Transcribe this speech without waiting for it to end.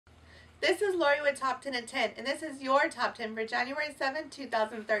This is Lori with Top 10 at 10, and this is your Top 10 for January 7,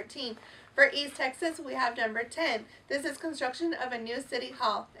 2013. For East Texas, we have number 10. This is construction of a new city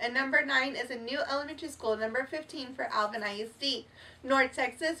hall. And number 9 is a new elementary school, number 15 for Alvin ISD. North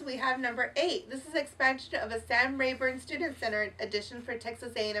Texas, we have number 8. This is expansion of a Sam Rayburn Student Center addition for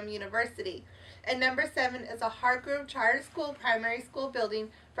Texas A&M University. And number 7 is a Hargrove Charter School primary school building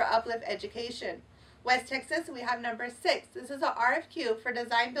for Uplift Education. West Texas, we have number 6. This is a RFQ for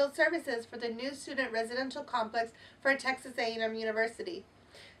design build services for the new student residential complex for Texas A&M University.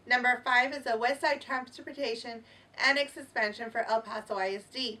 Number 5 is a Westside Transportation Annex expansion for El Paso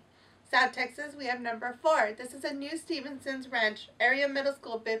ISD. South Texas, we have number 4. This is a new Stevenson's Ranch Area Middle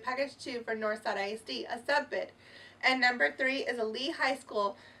School bid package 2 for Northside ISD, a sub-bid. And number 3 is a Lee High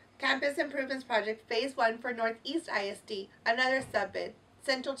School Campus Improvements Project Phase 1 for Northeast ISD, another sub-bid.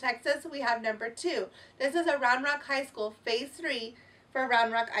 Central Texas, we have number 2. This is a Round Rock High School Phase 3 for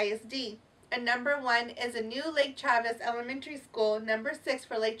Round Rock ISD. And number 1 is a new Lake Travis Elementary School, number 6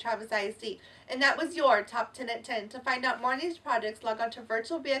 for Lake Travis ISD. And that was your Top 10 at 10. To find out more on these projects, log on to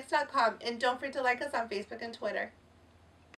virtualbx.com and don't forget to like us on Facebook and Twitter.